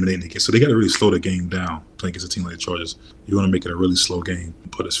they're eliminating the game. So they got to really slow the game down playing against a team like the Chargers. You want to make it a really slow game.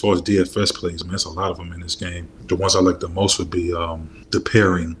 But as far as DFS plays, man, there's a lot of them in this game. The ones I like the most would be the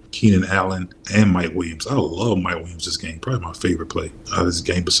pairing, Keenan Allen and Mike Williams. I love Mike Williams this game. Probably my favorite play out of this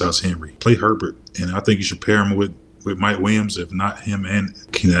game besides Henry. Play Herbert, and I think you should pair him with Mike Williams, if not him and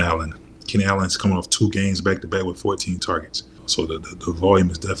Keenan Allen. Keenan Allen's coming off 2 games back-to-back with 14 targets. So the volume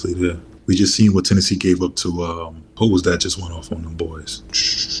is definitely there. We just seen what Tennessee gave up to who was that just went off on them boys?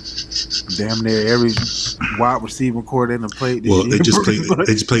 Damn near every wide receiving core they done played this Well, year.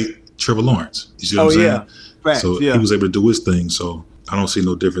 they just played Trevor Lawrence. You see what I'm saying? Yeah. Facts, so yeah. he was able to do his thing. So I don't see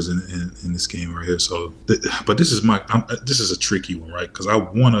no difference in this game right here. So, but this is a tricky one, right? Because I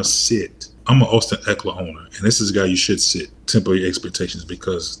want to sit. I'm an Austin Eckler owner, and this is a guy you should sit. Temporary expectations,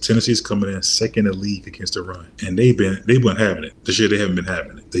 because Tennessee's coming in second in the league against the run, and they weren't having it this year. They haven't been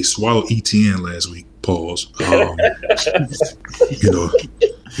having it. They swallowed ETN last week. Pause.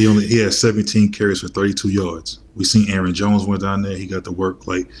 He had 17 carries for 32 yards. We seen Aaron Jones went down there. He got to work.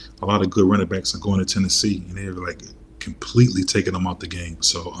 Like, a lot of good running backs are going to Tennessee, and they're like completely taking them out the game.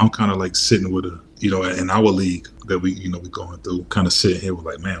 So I'm kind of like sitting with in our league that we going through, kind of sitting here with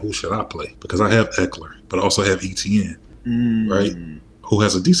like, man, who should I play? Because I have Eckler, but I also have ETN, right? Who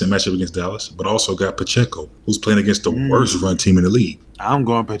has a decent matchup against Dallas, but also got Pacheco, who's playing against the worst run team in the league. I'm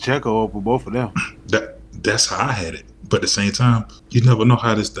going Pacheco over both of them. That's how I had it. But at the same time, you never know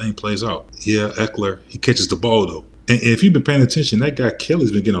how this thing plays out. Yeah, Eckler, he catches the ball though. And if you've been paying attention, that guy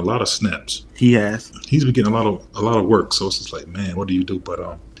Kelly's been getting a lot of snaps. He has. He's been getting a lot of work. So it's just like, man, what do you do?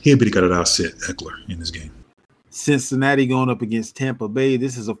 But he'll be got it out sit Eckler in this game. Cincinnati going up against Tampa Bay.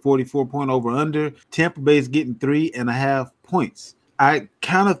 This is a 44-point over-under. Tampa Bay's getting 3.5 points. I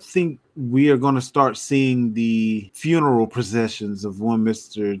kind of think we are going to start seeing the funeral processions of one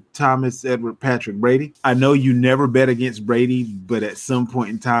Mr. Thomas Edward Patrick Brady. I know you never bet against Brady, but at some point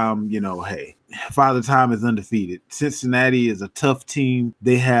in time, hey, Father Time is undefeated. Cincinnati is a tough team.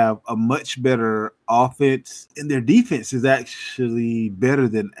 They have a much better offense, and their defense is actually better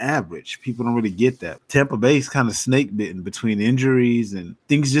than average. People don't really get that. Tampa Bay's kind of snake bitten between injuries, and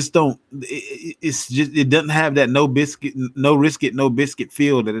things just don't. It doesn't have that no risk it, no biscuit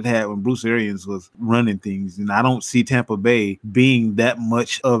feel that it had when Bruce Arians was running things. And I don't see Tampa Bay being that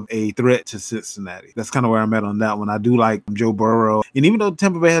much of a threat to Cincinnati. That's kind of where I'm at on that one. I do like Joe Burrow, and even though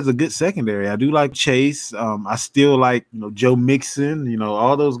Tampa Bay has a good secondary, I do like Chase. I still like Joe Mixon.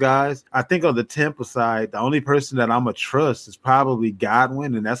 All those guys. I think on the Tampa side, the only person that I'm going to trust is probably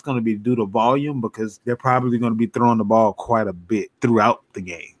Godwin, and that's going to be due to volume because they're probably going to be throwing the ball quite a bit throughout the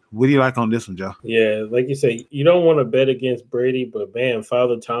game. What do you like on this one, Joe? Yeah, like you say, you don't want to bet against Brady, but man,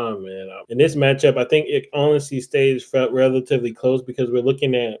 Father Time, man. In this matchup, I think it honestly stays relatively close because we're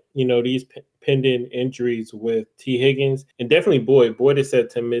looking at, these pending injuries with T. Higgins and definitely Boyd. Boyd is set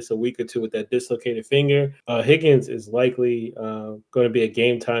to miss a week or two with that dislocated finger. Higgins is likely going to be a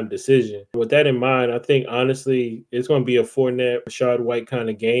game time decision. With that in mind, I think honestly it's going to be a Fournette, Rashad White kind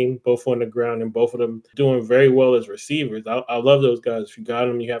of game, both on the ground and both of them doing very well as receivers. I love those guys. If you got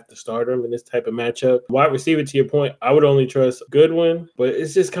them, you have to start them in this type of matchup. Wide receiver, to your point, I would only trust Goodwin, but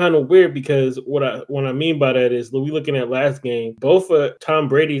it's just kind of weird because what I mean by that is we looking at last game, both of Tom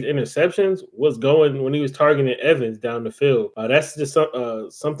Brady's interceptions was going when he was targeting Evans down the field. That's just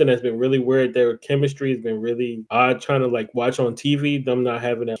something that's been really weird. Their chemistry has been really odd. Trying to watch on TV, them not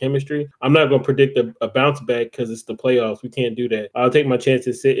having that chemistry. I'm not going to predict a bounce back because it's the playoffs. We can't do that. I'll take my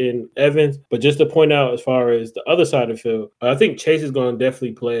chances sitting Evans, but just to point out as far as the other side of the field, I think Chase is going to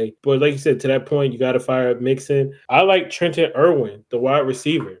definitely play. But like you said, to that point, you got to fire up Mixon. I like Trenton Irwin, the wide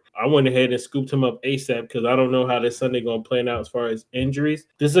receiver. I went ahead and scooped him up ASAP because I don't know how this Sunday going to play out as far as injuries.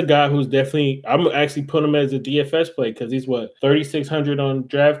 This is a guy who's definitely, I'm actually putting him as a DFS play because he's 3,600 on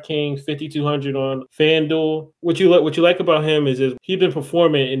DraftKings, 5,200 on FanDuel. What you like about him is he's been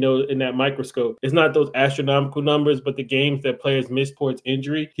performing in that microscope. It's not those astronomical numbers, but the games that players miss towards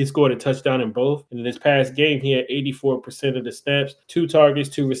injury, he scored a touchdown in both. And in this past game, he had 84% of the snaps, 2 targets,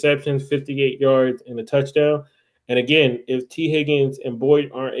 2 receptions, 58 yards, and a touchdown. And again, if T. Higgins and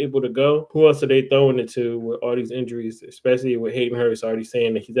Boyd aren't able to go, who else are they throwing it to with all these injuries, especially with Hayden Hurst already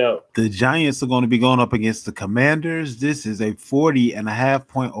saying that he's out? The Giants are going to be going up against the Commanders. This is a 40.5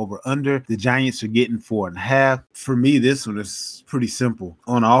 point over under. The Giants are getting 4.5. For me, this one is pretty simple.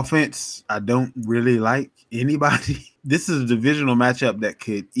 On offense, I don't really like anybody. This is a divisional matchup that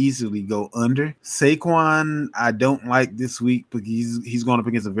could easily go under. Saquon, I don't like this week because he's going up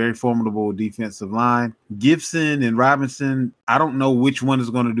against a very formidable defensive line. Gibson and Robinson, I don't know which one is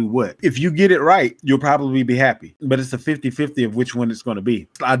going to do what. If you get it right, you'll probably be happy. But it's a 50-50 of which one it's going to be.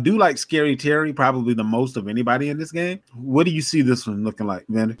 I do like Scary Terry probably the most of anybody in this game. What do you see this one looking like,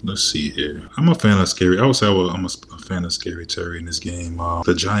 Vander? Let's see here. I'm a fan of Scary. I would say I'm a fan of Scary Terry in this game.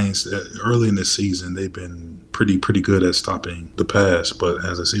 The Giants, early in this season, they've been pretty good at stopping the pass, but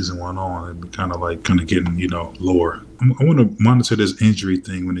as the season went on, it'd be kind of getting lower I want to monitor this injury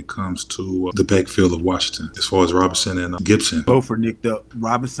thing when it comes to the backfield of Washington, as far as Robinson and Gibson. Both are nicked up.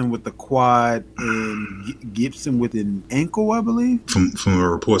 Robinson with the quad and Gibson with an ankle, I believe. From the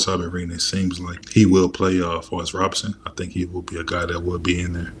reports I've been reading, it seems like he will play as far as Robinson. I think he will be a guy that will be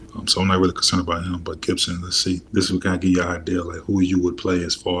in there. So I'm not really concerned about him. But Gibson, let's see. This will kind of give you an idea like who you would play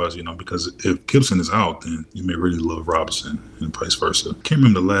as far as, because if Gibson is out, then you may really love Robinson and vice versa. Can't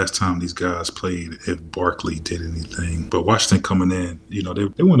remember the last time these guys played if Barkley did anything. But Washington coming in,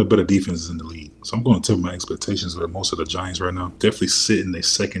 they one of the better defenses in the league. So I'm going to temper my expectations with most of the Giants right now. Definitely sitting their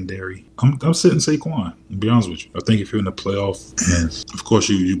secondary. I'm sitting Saquon, to be honest with you. I think if you're in the playoff, and of course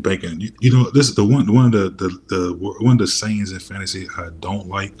you banking, this is the one of the sayings in fantasy I don't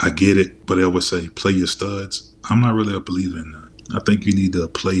like. I get it, but they always say play your studs. I'm not really a believer in that. I think you need to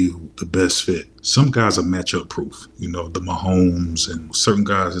play the best fit. Some guys are matchup proof, the Mahomes and certain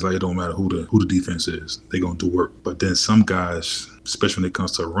guys. It's like it don't matter who the defense is, they're gonna do work. But then some guys, especially when it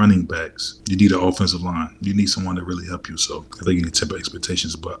comes to running backs, you need an offensive line. You need someone to really help you. So I think you need to temper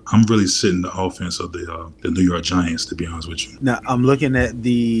expectations. But I'm really sitting the offense of the New York Giants, to be honest with you. Now I'm looking at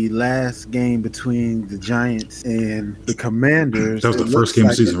the last game between the Giants and the Commanders. That was the first game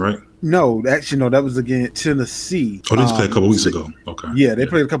of the season, right? No, actually, no. That was against Tennessee. Oh, they just played a couple weeks ago. Okay. Yeah, they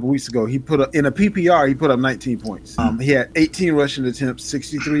played a couple weeks ago. He put up in a PPR. He put up 19 points. He had 18 rushing attempts,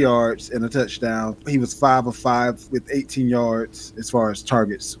 63 yards, and a touchdown. He was 5 of 5 with 18 yards as far as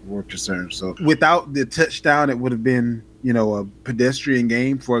targets were concerned. So without the touchdown, it would have been a pedestrian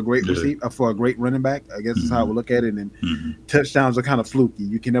game for a great receiver, for a great running back. I guess is how I would look at it. And touchdowns are kind of fluky.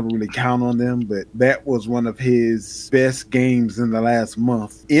 You can never really count on them. But that was one of his best games in the last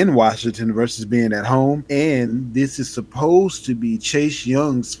month in Washington versus being at home. And this is supposed to be Chase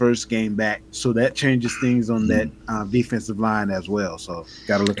Young's first game back. So that changes things on that defensive line as well. So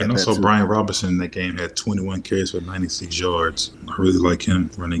got to look at that. And also too. Brian Robinson in that game had 21 carries for 96 yards. I really like him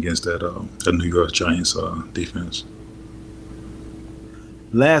running against that New York Giants defense.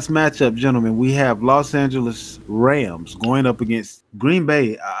 Last matchup, gentlemen, we have Los Angeles Rams going up against Green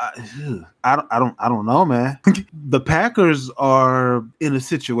Bay. I don't know, man. The Packers are in a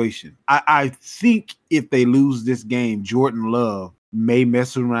situation. I think if they lose this game, Jordan Love may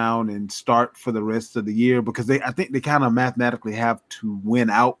mess around and start for the rest of the year because I think they kind of mathematically have to win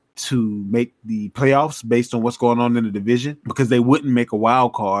out to make the playoffs based on what's going on in the division because they wouldn't make a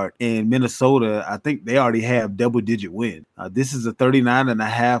wild card. And Minnesota, I think they already have double-digit win. This is a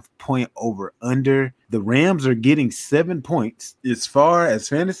 39.5 point over under. The Rams are getting 7 points. As far as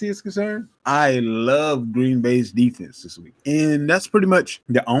fantasy is concerned, I love Green Bay's defense this week. And that's pretty much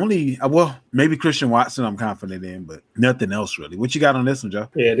the only, maybe Christian Watson I'm confident in, but nothing else really. What you got on this one, Joe?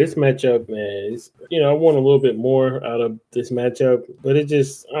 Yeah, this matchup, man, I want a little bit more out of this matchup, but it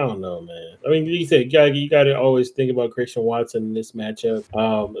just, I don't know, man. I mean, you said you got to always think about Christian Watson in this matchup.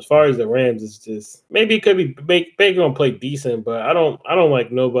 As far as the Rams, it's just, maybe it could be Baker going to play decent, but I don't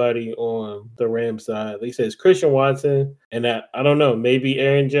like nobody on the Rams side. Like I said, it's Christian Watson, and I don't know, maybe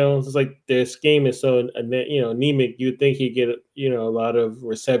Aaron Jones. It's like their scheme is so anemic. You'd think he'd get a lot of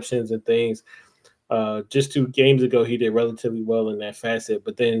receptions and things. Just 2 games ago, he did relatively well in that facet,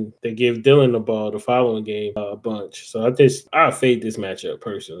 but then they gave Dylan the ball the following game a bunch. So I fade this matchup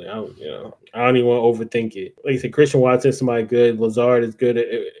personally. I don't even want to overthink it. Like I said, Christian Watson, somebody good. Lazard is good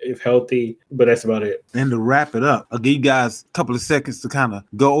if healthy, but that's about it. And to wrap it up, I'll give you guys a couple of seconds to kind of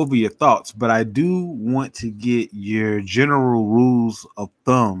go over your thoughts, but I do want to get your general rules of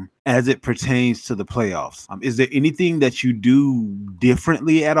thumb as it pertains to the playoffs. Is there anything that you do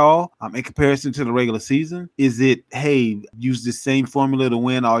differently at all in comparison to the regular season? Is it, hey, use the same formula to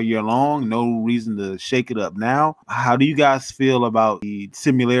win all year long? No reason to shake it up now? How do you guys feel about the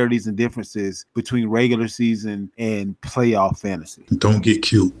similarities and differences between regular season and playoff fantasy? Don't get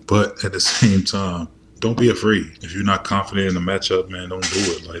cute, but at the same time, don't be afraid. If you're not confident in the matchup, man, don't do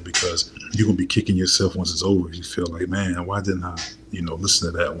it. Because you're going to be kicking yourself once it's over. You feel like, man, why didn't I,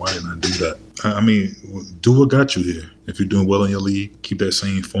 listen to that? Why didn't I do that? I mean, do what got you here. If you're doing well in your league, keep that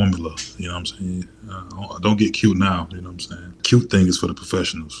same formula. You know what I'm saying? Don't get cute now. You know what I'm saying? Cute thing is for the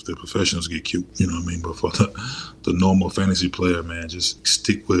professionals. The professionals get cute. You know what I mean? But for the normal fantasy player, man, just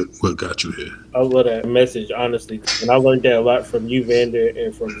stick with what got you here. I love that message, honestly. And I learned that a lot from you, Vander,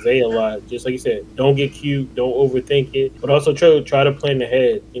 and from Zay a lot. Just like you said, don't get cute, don't overthink it, but also try to plan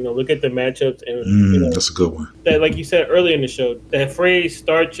ahead. Look at the matchups. And that's a good one. That, like you said earlier in the show, that phrase,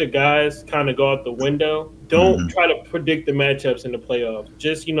 start your guys, kind of go out the window. Don't try to predict the matchups in the playoffs.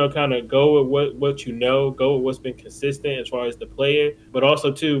 Just, kind of go with what you know, go with what's been consistent as far as the player, but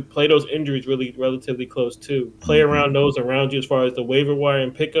also, too, play those injuries really relatively close, too. Play around those around you as far as the waiver wire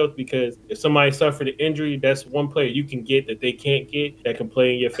and pickups, because if somebody suffered an injury, that's one player you can get that they can't get that can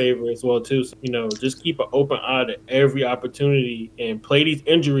play in your favor as well, too. So, just keep an open eye to every opportunity and play these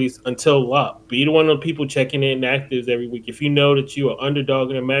injuries until locked. Be one of the people checking in inactives every week. If you know that you are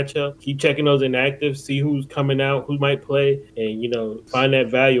underdog in a matchup, keep checking those inactives, see who's coming out, who might play, and find that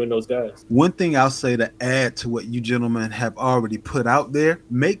value in those guys. One thing I'll say to add to what you gentlemen have already put out there,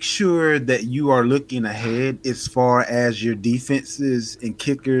 make sure that you are looking ahead as far as your defenses and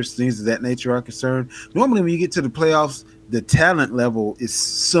kickers, things of that nature are concerned. Normally when you get to the playoffs, the talent level is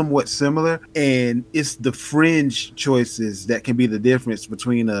somewhat similar, and it's the fringe choices that can be the difference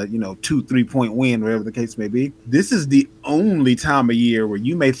between a 2-3 point win, whatever the case may be. This is the only time of year where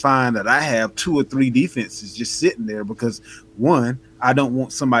you may find that I have 2 or 3 defenses just sitting there because, one, I don't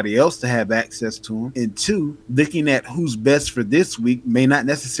want somebody else to have access to them, and 2, looking at who's best for this week may not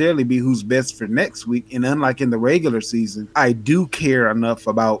necessarily be who's best for next week. And unlike in the regular season, I do care enough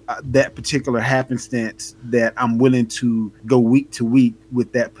about that particular happenstance that I'm willing to go week to week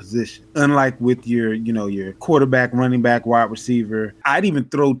with that position. Unlike with your quarterback, running back, wide receiver, I'd even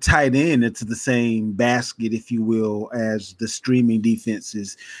throw tight end into the same basket, if you will, as the streaming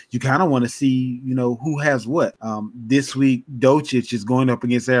defenses. You kind of want to see, who has what. This week, Doncic is going up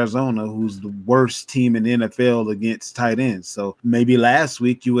against Arizona, who's the worst team in the NFL against tight ends. So maybe last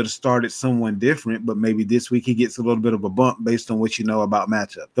week you would have started someone different, but maybe this week he gets a little bit of a bump based on what you know about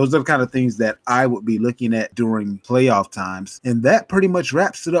matchup. Those are the kind of things that I would be looking at during playoff times. And that pretty much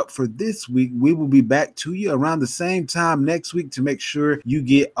wraps it up for this week. We will be back to you around the same time next week to make sure you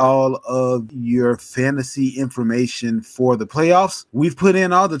get all of your fantasy information for the playoffs. We've put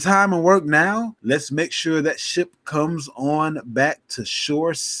in all the time and work now. Let's make sure that ship comes on back to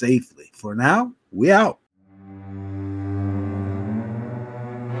shore safely. For now, we out.